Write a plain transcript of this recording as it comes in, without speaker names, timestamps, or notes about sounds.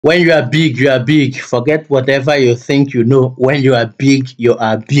When you are big, you are big. Forget whatever you think you know. When you are big, you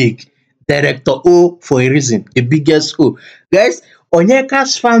are big. Director O for a reason, the biggest O. Guys,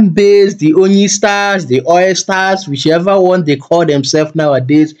 Onyeka's fan base, the ONYXTARS, the ONYXTARS, whichever one they call themselves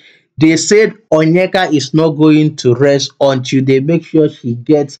nowadays, they said Onyeka is not going to rest until they make sure she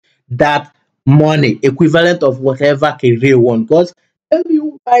gets that money, equivalent of whatever Kere won. Because tell me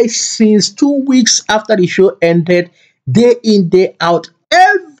why, since 2 weeks after the show ended, day in, day out,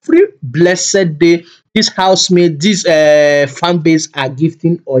 every blessed day, this housemate, this fan base are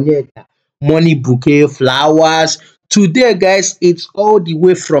gifting Onyeka money, bouquet, flowers. Today, guys, it's all the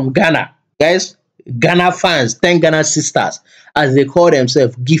way from Ghana. Guys, Ghana fans, 10 Ghana sisters, as they call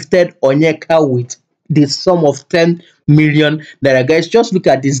themselves, gifted Onyeka with the sum of 10 million naira. Guys, just look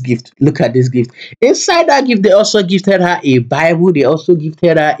at this gift. Look at this gift. Inside that gift, they also gifted her a Bible. They also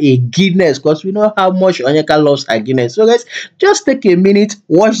gifted her a Guinness, because we know how much Onyeka loves her Guinness. So, guys, just take a minute,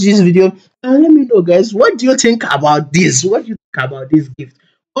 watch this video, and let me know, guys, what do you think about this? What do you think about this gift?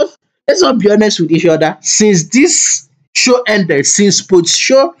 Because let's not be honest with each other. Since this show ended, since post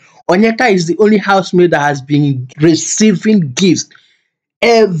show, Onyeka is the only housemaid that has been receiving gifts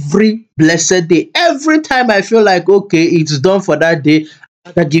every blessed day. Every time I feel like, okay, it's done for that day,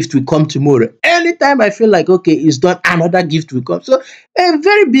 another gift will come tomorrow. Anytime I feel like, okay, it's done, another gift will come. So a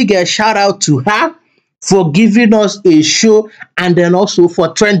very big shout out to her for giving us a show, and then also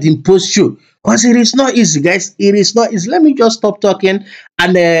for trending post show. Because it is not easy, guys. It is not easy. Let me just stop talking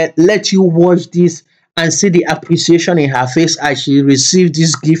and let you watch this and see the appreciation in her face as she received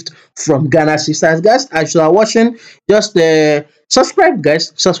this gift from Ghana sisters. Guys, as you are watching, just subscribe,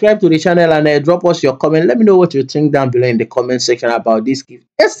 guys. Subscribe to the channel and drop us your comment. Let me know what you think down below in the comment section about this gift.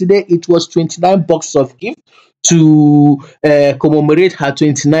 Yesterday, it was 29 boxes of gift to commemorate her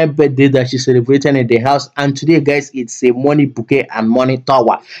 29th birthday that she celebrated in the house. And today, guys, it's a money bouquet and money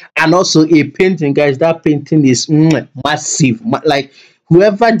tower, and also a painting. Guys, that painting is massive. Like,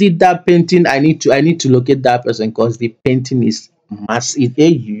 whoever did that painting, I need to locate that person, because the painting is massive. Hey,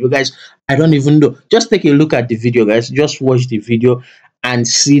 you guys, I don't even know. Just take a look at the video, guys. Just watch the video and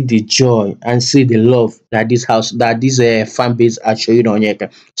see the joy and see the love that this fan base are showing on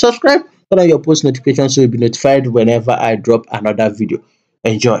Onyeka. Subscribe, turn on your post notifications so you'll be notified whenever I drop another video.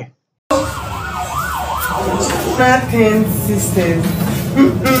 Enjoy. Nothing, sisters.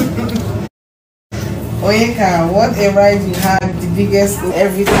 Onyeka, what a ride you had, the biggest in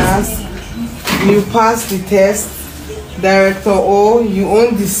every task. You passed the test. Director O, you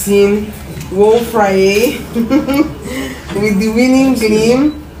own the scene. Wolf Friday with the winning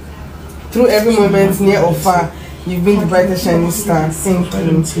gleam through every moment, near or far. You've been the brightest shining star. Thank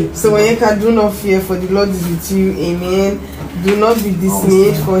you. So Onyeka, do not fear, for the Lord is with you. Amen. Do not be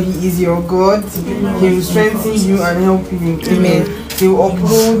dismayed, for He is your God. He will strengthen you and help you. Amen. He will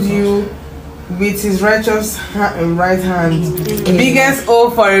uphold you with His righteous right hand. Amen. Biggest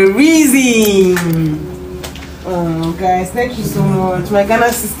O for a reason. Oh, guys, thank you so much, my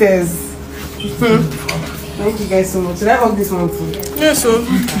Ghana sisters. Thank you guys so much. Did I hug this one too? Yes, sir.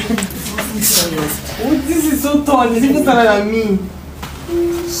 Oh, this is so tall. It's even taller than me.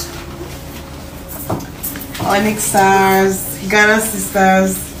 ONYXTARS, Ghana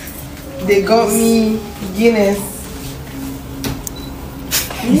sisters, they got me Guinness.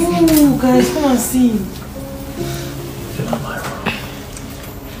 Ooh, guys, come and see.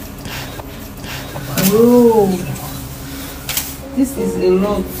 Oh, this is a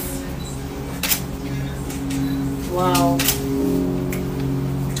lot. Wow.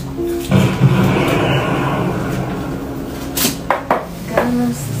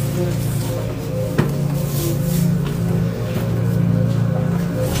 Ghana sisters.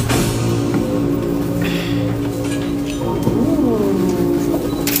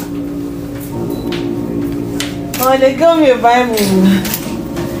 Oh, they got me a Bible.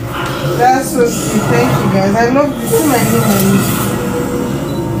 That's so sweet. Thank you, guys. I love this. See my name on it.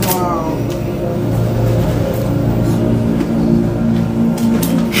 Wow.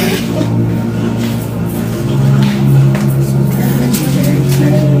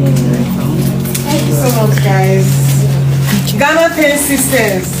 Thank you so much, guys. Ghana 10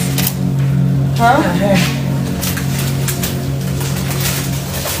 sisters. Huh?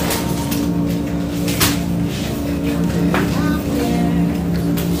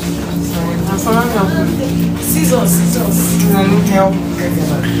 Scissors. I need help.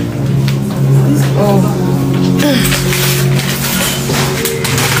 Oh.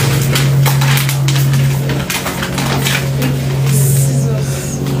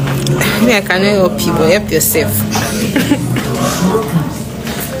 Me, I cannot help you, but help yourself.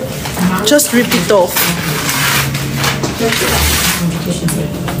 Just rip it off.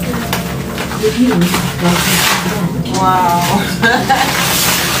 Wow.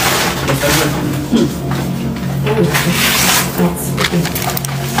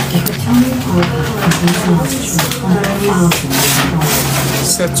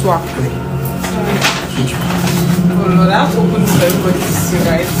 C'est toi. Oh no, that's open for everybody to see,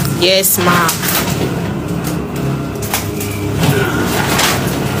 right? Yes, ma.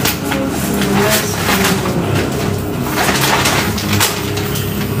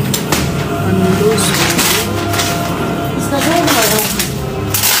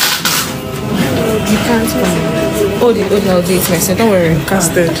 You can't. Oh, no, do it myself. Don't worry.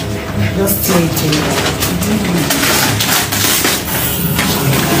 Custard. Just wait.